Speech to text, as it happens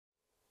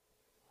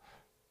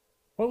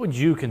What would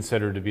you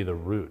consider to be the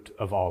root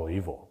of all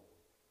evil?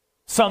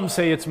 Some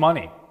say it's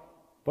money,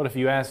 but if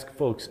you ask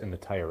folks in the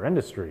tire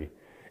industry,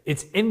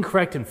 it's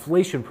incorrect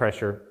inflation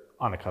pressure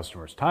on a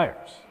customer's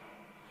tires.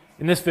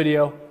 In this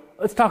video,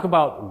 let's talk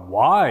about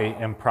why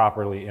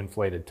improperly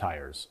inflated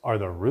tires are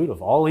the root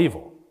of all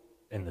evil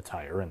in the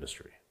tire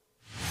industry.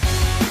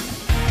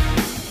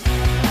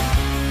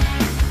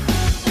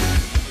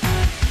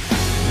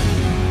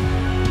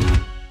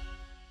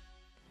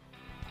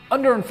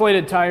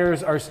 Underinflated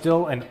tires are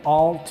still an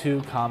all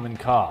too common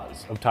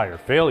cause of tire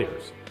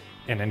failures,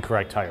 and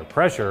incorrect tire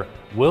pressure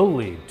will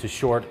lead to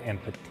short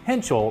and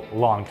potential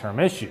long-term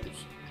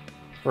issues.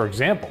 For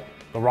example,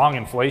 the wrong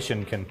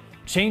inflation can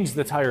change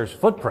the tire's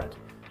footprint,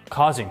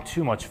 causing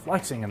too much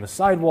flexing in the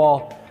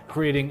sidewall,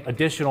 creating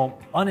additional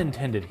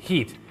unintended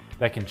heat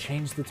that can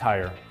change the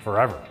tire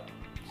forever.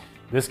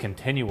 This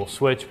continual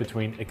switch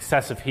between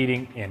excessive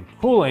heating and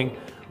cooling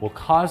will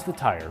cause the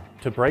tire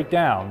to break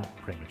down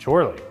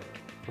prematurely.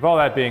 With all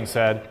that being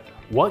said,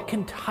 what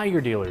can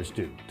tire dealers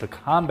do to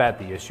combat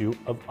the issue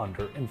of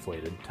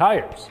underinflated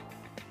tires?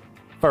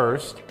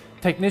 First,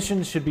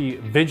 technicians should be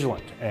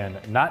vigilant and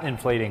not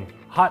inflating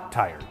hot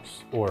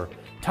tires or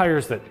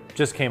tires that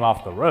just came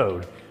off the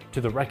road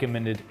to the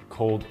recommended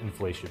cold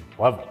inflation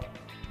level.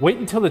 Wait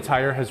until the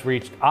tire has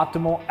reached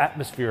optimal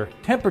atmospheric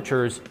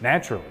temperatures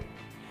naturally.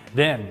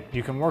 Then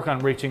you can work on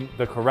reaching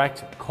the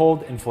correct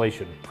cold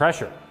inflation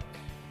pressure.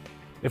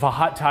 If a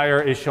hot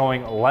tire is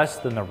showing less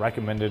than the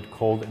recommended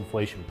cold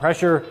inflation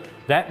pressure,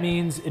 that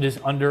means it is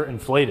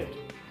underinflated.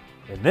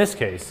 In this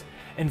case,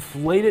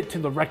 inflate it to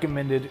the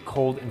recommended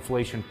cold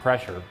inflation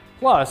pressure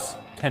plus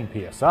 10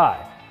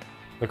 psi.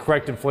 The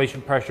correct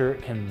inflation pressure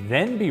can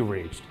then be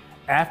reached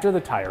after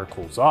the tire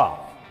cools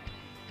off.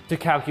 To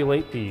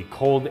calculate the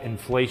cold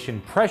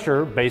inflation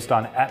pressure based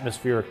on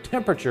atmospheric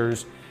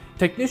temperatures,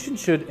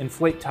 technicians should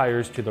inflate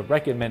tires to the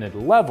recommended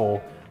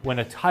level when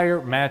a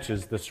tire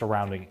matches the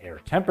surrounding air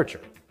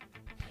temperature.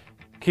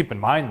 Keep in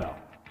mind though,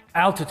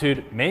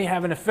 altitude may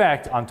have an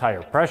effect on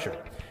tire pressure,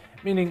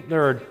 meaning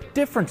there are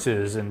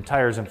differences in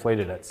tires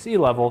inflated at sea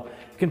level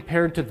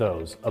compared to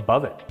those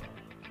above it.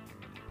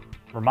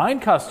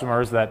 Remind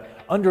customers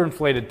that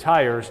underinflated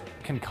tires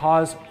can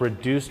cause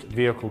reduced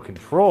vehicle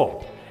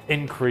control,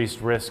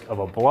 increased risk of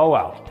a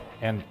blowout,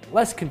 and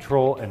less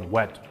control in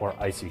wet or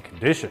icy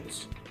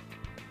conditions.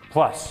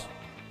 Plus,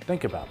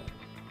 think about it.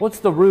 What's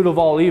the root of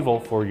all evil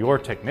for your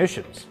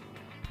technicians?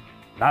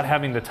 Not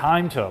having the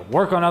time to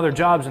work on other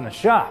jobs in the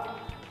shop.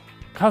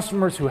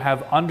 Customers who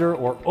have under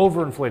or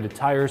overinflated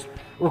tires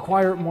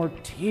require more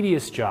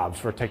tedious jobs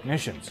for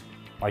technicians,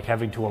 like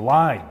having to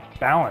align,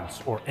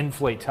 balance, or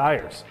inflate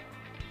tires.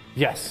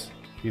 Yes,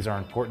 these are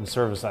important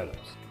service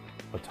items,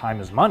 but time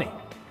is money,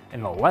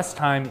 and the less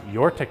time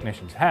your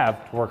technicians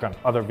have to work on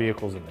other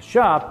vehicles in the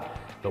shop,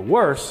 the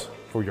worse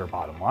for your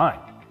bottom line.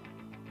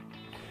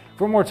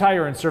 For more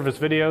tire and service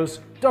videos,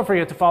 don't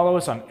forget to follow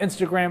us on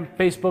Instagram,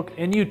 Facebook,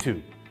 and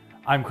YouTube.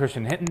 I'm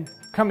Christian Hinton,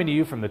 coming to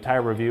you from the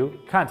Tire Review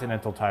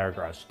Continental Tire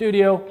Garage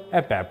Studio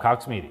at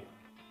Babcock's Media.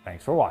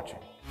 Thanks for watching.